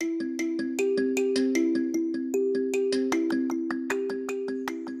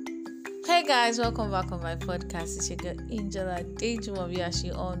Guys, welcome back on my podcast. It's your girl Angel Adejumobi, as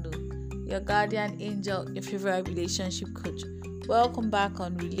you all know, your guardian angel, your favorite relationship coach. Welcome back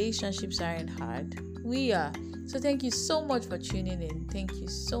on Relationships Aren't Hard. We are. So thank you so much for tuning in. Thank you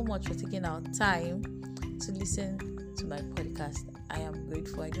so much for taking our time to listen to my podcast. I am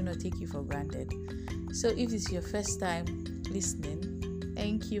grateful. I do not take you for granted. So if it's your first time listening,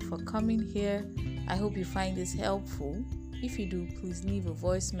 thank you for coming here. I hope you find this helpful. If you do, please leave a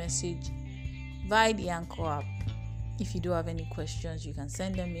voice message via the Anchor app. If you do have any questions, you can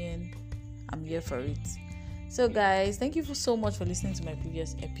send them in. I'm here for it. So guys, thank you so much for listening to my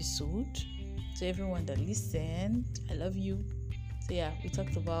previous episode. To everyone that listened, I love you. So yeah, we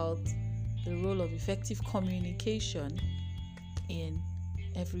talked about the role of effective communication in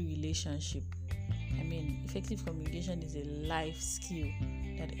every relationship. I mean, effective communication is a life skill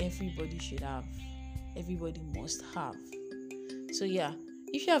that everybody should have. Everybody must have. So yeah,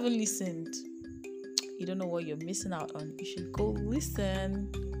 if you haven't listened, you don't know what you're missing out on. You should go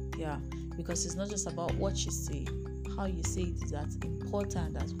listen. Yeah, because it's not just about what you say. How you say it is as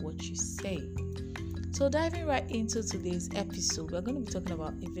important as what you say. So diving right into today's episode, we're going to be talking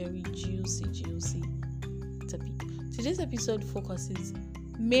about a very juicy topic. Today's episode focuses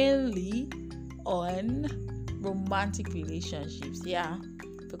mainly on romantic relationships. Yeah,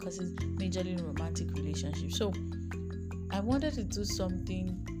 focuses majorly on romantic relationships. So I wanted to do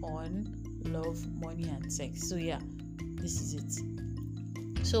something on love, money, and sex. So yeah, this is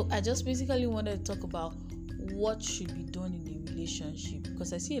it. So I just basically wanted to talk about what should be done in a relationship,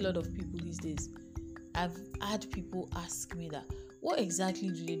 because I see a lot of people these days. I've had people ask me that, what exactly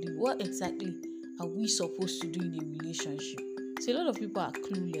do they do? What exactly are we supposed to do in a relationship? So a lot of people are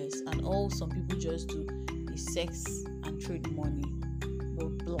clueless, and all some people just do is sex and trade money.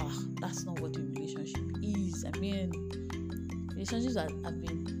 But blah, that's not what a relationship is. I mean, relationships have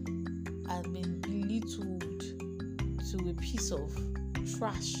been belittled to a piece of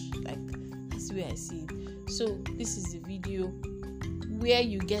trash. Like, that's the way I see it. So this is the video where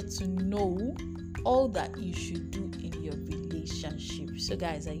you get to know all that you should do in your relationship. So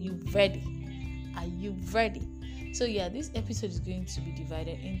guys, are you ready? Are you ready? So yeah, this episode is going to be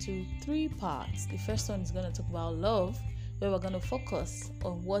divided into 3 parts. The first one is going to talk about love, where we're going to focus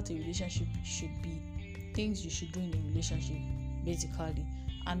on what a relationship should be, things you should do in a relationship, basically.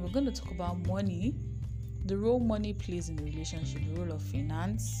 And we're going to talk about money, the role money plays in the relationship, the role of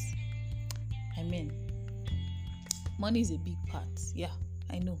finance. I mean, money is a big part. Yeah,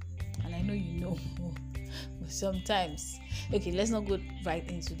 I know. And I know you know. But sometimes. Okay, let's not go right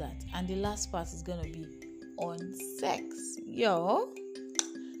into that. And the last part is going to be on sex. Yo,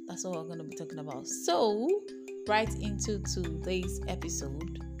 that's what we're going to be talking about. So, right into today's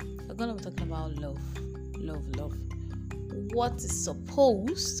episode, we're going to be talking about love. What is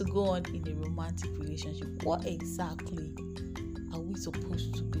supposed to go on in a romantic relationship? What exactly are we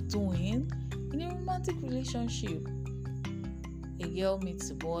supposed to be doing in a romantic relationship? A girl meets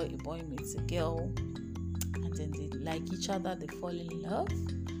a boy meets a girl, and then they like each other, they fall in love.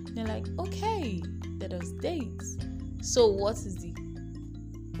 They're like, okay, let us date. So what's the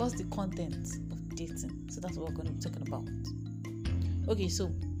content of dating? So that's what we're going to be talking about. Okay,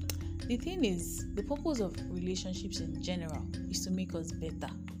 so the thing is, the purpose of relationships in general is to make us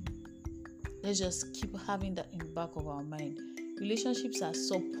better. Let's just keep having that in the back of our mind. Relationships are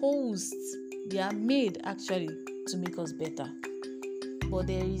they are made actually to make us better. But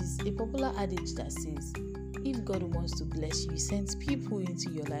there is a popular adage that says, if God wants to bless you, he sends people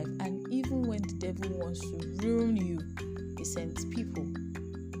into your life, and even when the devil wants to ruin you, he sends people.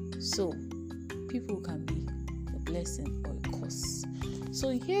 So people can be a blessing or a curse. So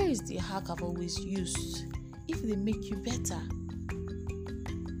here is the hack I've always used. If they make you better,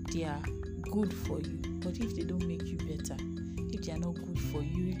 they are good for you. But if they don't make you better, if they are not good for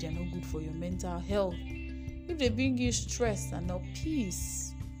you, if they are not good for your mental health, if they bring you stress and not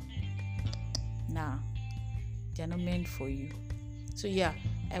peace, they are not meant for you. So yeah,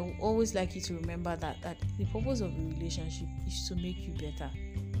 I would always like you to remember that the purpose of a relationship is to make you better,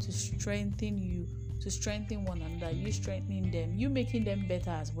 to strengthen you, to strengthen one another, you strengthening them, you making them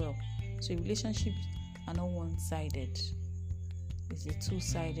better as well. So relationships are not one-sided. It's a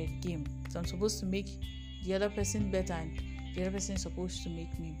two-sided game. So I'm supposed to make the other person better, and the other person is supposed to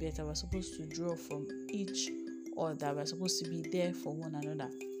make me better. We're supposed to draw from each other. We're supposed to be there for one another.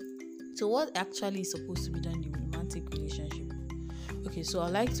 So what actually is supposed to be done in a romantic relationship? Okay, so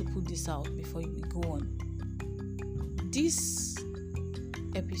I'd like to put this out before we go on. This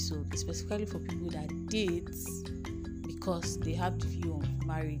episode is specifically for people that date because they have the view of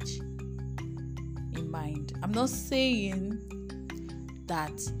marriage in mind. I'm not saying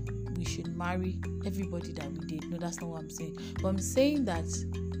that we should marry everybody that we date. No, that's not what I'm saying. But I'm saying that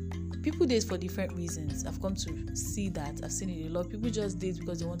people date for different reasons. I've come to see that. I've seen it a lot. People just date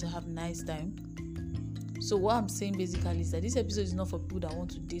because they want to have a nice time. So what I'm saying basically is that this episode is not for people that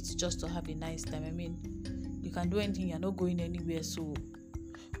want to date just to have a nice time. I mean, you can do anything, you're not going anywhere. So,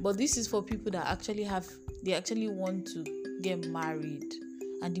 but this is for people that actually want to get married,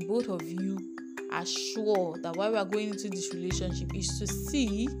 and the both of you are sure that why we are going into this relationship is to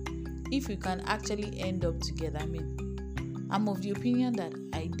see if you can actually end up together. I mean, I'm of the opinion that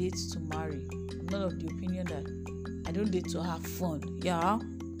I date to marry. I'm not of the opinion that I don't date to have fun. Yeah,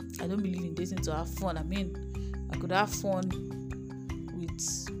 I don't believe in dating to have fun. I mean, I could have fun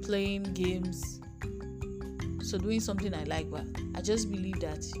with playing games, so doing something I like, but I just believe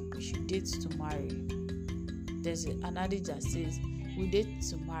that you should date to marry. There's an adage that says we date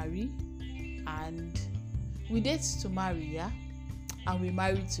to marry, and we date to marry, yeah, and we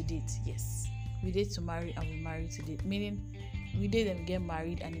marry to date. Yes, we date to marry and we marry to date, meaning we date and get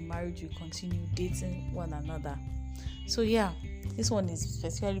married, and in marriage we continue dating one another. So yeah, this one is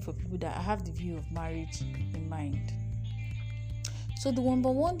specifically for people that have the view of marriage in mind. So the number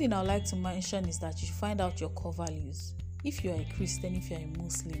one thing I'd like to mention is that you should find out your core values. If you are a Christian, if you are a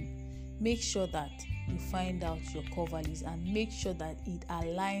Muslim, make sure that you find out your core values and make sure that it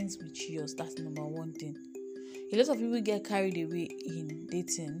aligns with yours. That's the number one thing. A lot of people get carried away in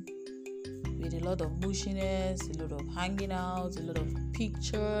dating with a lot of mushiness, a lot of hanging out, a lot of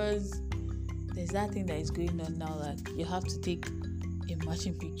pictures. There's that thing that is going on now, like you have to take a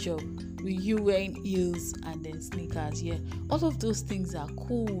matching picture with you wearing heels and then sneakers. Yeah, all of those things are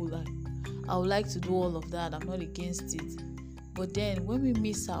cool. Like, I would like to do all of that. I'm not against it. But then when we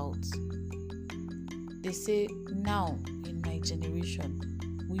miss out, they say now in my generation,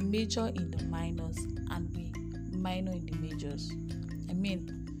 we major in the minors and we minor in the majors. I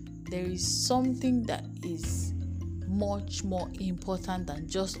mean, there is something that is much more important than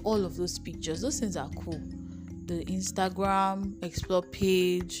just all of those pictures. Those things are cool. The Instagram explore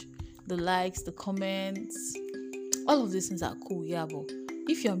page, the likes, the comments, all of these things are cool, yeah, but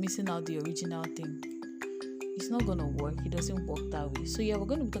if you're missing out the original thing, it's not gonna work. It doesn't work that way. So yeah, we're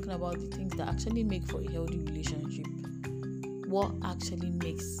going to be talking about the things that actually make for a healthy relationship. What actually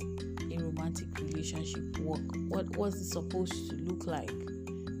makes a romantic relationship work? What was it supposed to look like?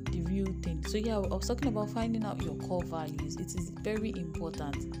 The real thing. So yeah, I was talking about finding out your core values. It is very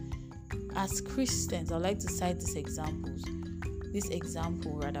important. As Christians, I like to cite these examples.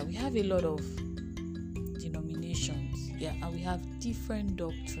 We have a lot of denominations, yeah, and we have different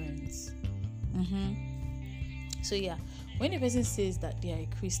doctrines. So yeah, when a person says that they are a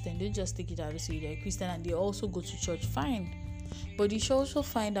Christian, they just take it out to say they're a Christian and they also go to church, fine. But you should also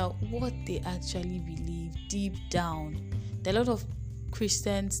find out what they actually believe deep down. There are a lot of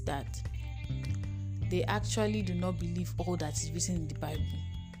Christians that they actually do not believe all that is written in the Bible.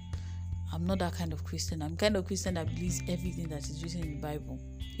 I'm not that kind of Christian. I'm kind of Christian that believes everything that is written in the Bible.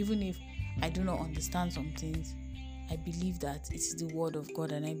 Even if I do not understand some things, I believe that it is the word of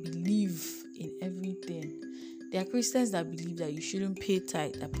God and I believe in everything. There are Christians that believe that you shouldn't pay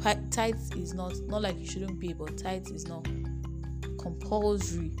tithe. Tithe is not like you shouldn't pay, but tithe is not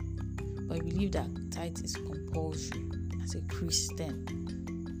compulsory. But I believe that tithe is compulsory as a Christian.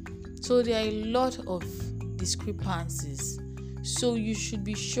 So there are a lot of discrepancies. So you should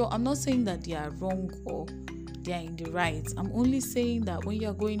be sure. I'm not saying that they are wrong or they are in the right. I'm only saying that when you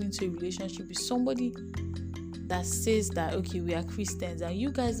are going into a relationship with somebody that says that, okay, we are Christians and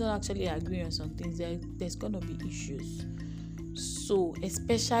you guys don't actually agree on some things, there's going to be issues. So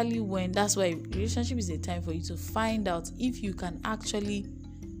especially when, that's why relationship is a time for you to find out if you can actually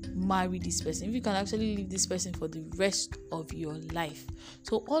marry this person, if you can actually leave this person for the rest of your life.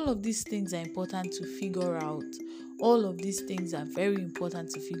 So all of these things are important to figure out. All of these things are very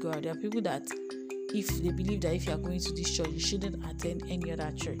important to figure out. There are people that if they believe that if you are going to this church, you shouldn't attend any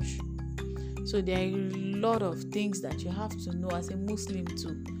other church. So there are a lot of things that you have to know as a Muslim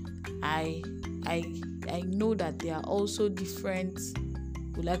too. I know that there are also different,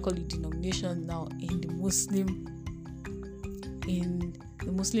 would I call it denominations now in the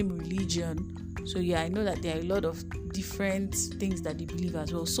Muslim religion. So yeah, I know that there are a lot of different things that they believe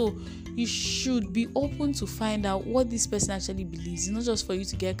as well. So you should be open to find out what this person actually believes. It's not just for you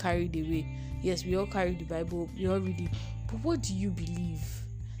to get carried away. Yes, we all carry the Bible, we all read it, but what do you believe?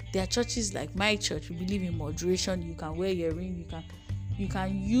 There are churches like my church, we believe in moderation. You can wear earring, you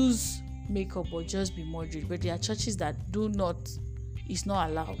can use makeup or just be moderate. But there are churches that it's not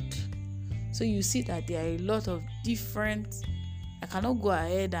allowed. So you see that there are a lot of different. I cannot go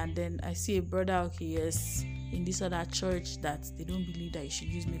ahead and then I see a brother, okay, yes, in this other church that they don't believe that you should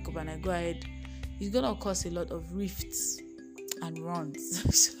use makeup, and I go ahead, it's gonna cause a lot of rifts and runs.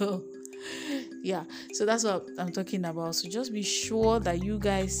 So yeah, so that's what I'm talking about. So just be sure that you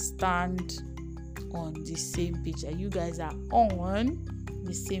guys stand on the same page, that you guys are on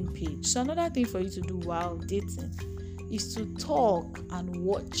the same page. So another thing for you to do while dating is to talk and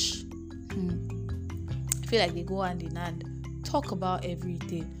watch. I feel like they go hand in hand. Talk about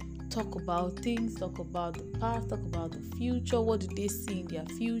everything. Talk about things, talk about the past, talk about the future. What do they see in their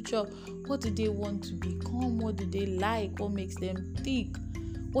future? What do they want to become? What do they like? What makes them tick?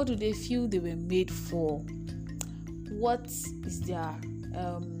 What do they feel they were made for? What is their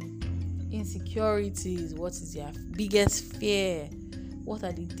insecurities? What is their biggest fear? What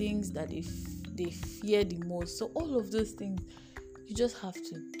are the things that they fear the most? So all of those things, you just have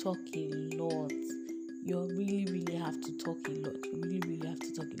to talk a lot. You really have to talk a lot. You really have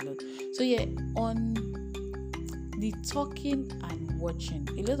to talk a lot. So yeah, on the talking and watching,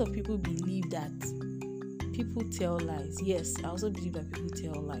 a lot of people believe that people tell lies. Yes, I also believe that people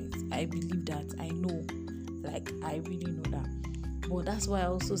tell lies. I believe that. I know. Like, I really know that. But that's why I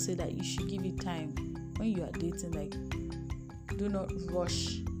also say that you should give it time. When you are dating, like, do not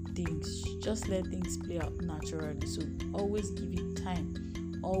rush things. Just let things play out naturally. So always give it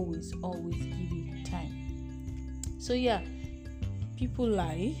time. Always give it time. So yeah, people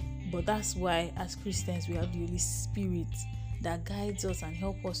lie, but that's why as Christians we have the Holy Spirit that guides us and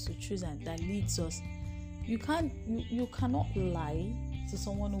helps us to choose and that leads us. You cannot lie to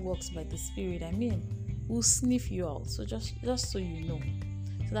someone who walks by the Spirit. I mean, will sniff you out. So just so you know.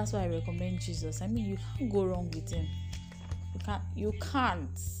 So that's why I recommend Jesus. I mean, you can't go wrong with him. You can't.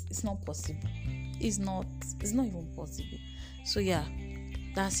 It's not possible. It's not even possible. So yeah,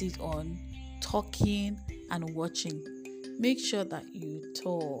 that's it on talking and watching. Make sure that you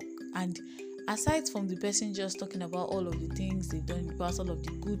talk. And aside from the person just talking about all of the things they've done in the past, all of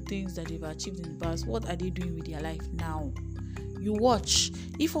the good things that they've achieved in the past, what are they doing with their life now? You watch.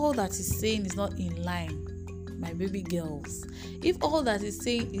 If all that is saying is not in line, my baby girls, if all that is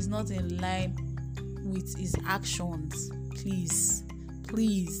saying is not in line with his actions, please,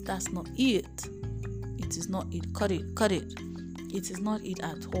 that's not it. It is not it. Cut it. It is not it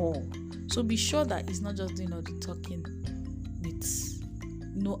at all. So be sure that he's not just doing all the talking with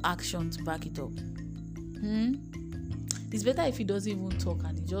no action to back it up. It's better if he doesn't even talk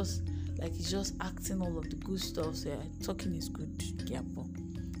and he's just acting all of the good stuff. So yeah, talking is good, yeah, but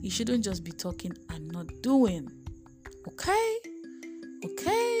he shouldn't just be talking and not doing. Okay.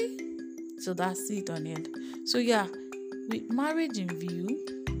 So that's it on it. So yeah, with marriage in view,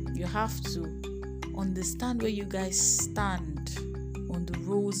 you have to understand where you guys stand on the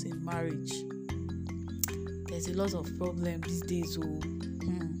roles in marriage. There's a lot of problems these days,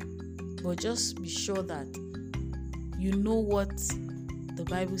 but just be sure that you know what the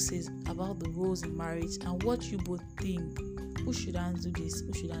Bible says about the roles in marriage and what you both think. Who should handle this?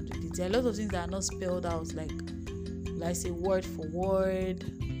 Who should handle this? There are a lot of things that are not spelled out, like I say word for word.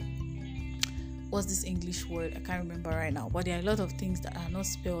 What's this English word? I can't remember right now. But there are a lot of things that are not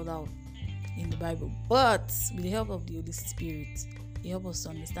spelled out in the Bible. But with the help of the Holy Spirit, He helps us to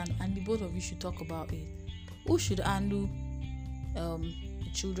understand. And the both of you should talk about it. Who should handle the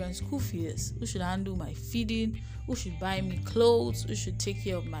children's school fees? Who should handle my feeding? Who should buy me clothes? Who should take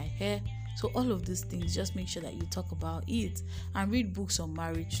care of my hair? So all of these things, just make sure that you talk about it and read books on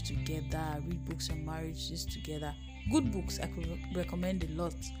marriage together. Read books on marriages together. Good books, I could recommend a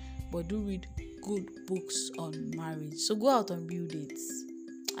lot, but do read good books on marriage. So go out on real dates.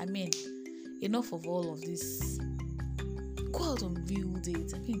 I mean, enough of all of this. Go out on real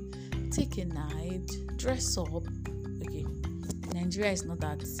dates. I mean, take a night, dress up. Okay, Nigeria is not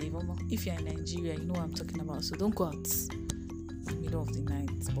that safe. If you're in Nigeria, you know what I'm talking about. So don't go out in the middle of the night.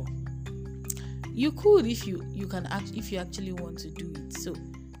 But you could if you actually want to do it. So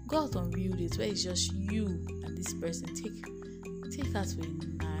go out on real dates where it's just you and this person. Take her to a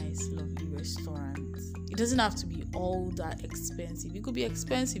nice, lovely restaurant. It doesn't have to be all that expensive. It could be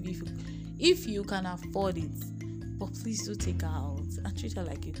expensive if you can afford it. But please do take her out and treat her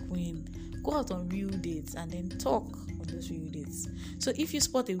like a queen. Go out on real dates and then talk on those real dates. So if you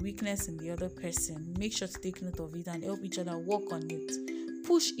spot a weakness in the other person, make sure to take note of it and help each other work on it.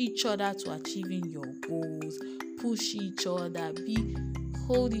 Push each other to achieving your goals. Push each other.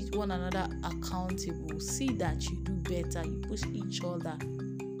 Hold one another accountable. See that you do better. You push each other.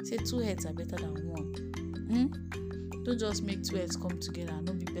 Say 2 heads are better than one. Don't just make 2 heads come together and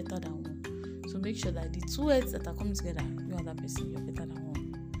not be better than one. So make sure that the 2 heads that are coming together, you and that person, you're better than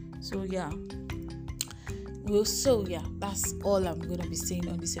one. So yeah, that's all I'm going to be saying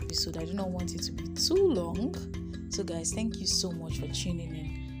on this episode. I do not want it to be too long. So guys, thank you so much for tuning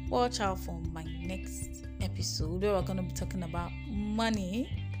in. Watch out for my next episode where we're going to be talking about money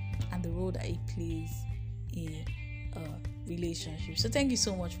and the role that it plays in a relationship. So thank you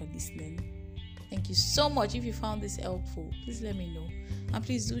so much for listening. Thank you so much. If you found this helpful, please let me know. And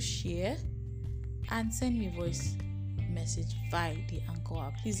please do share and send me a voice message via the Anchor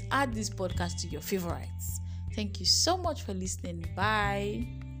app. Please add this podcast to your favorites. Thank you so much for listening. Bye.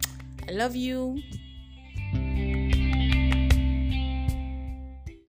 I love you.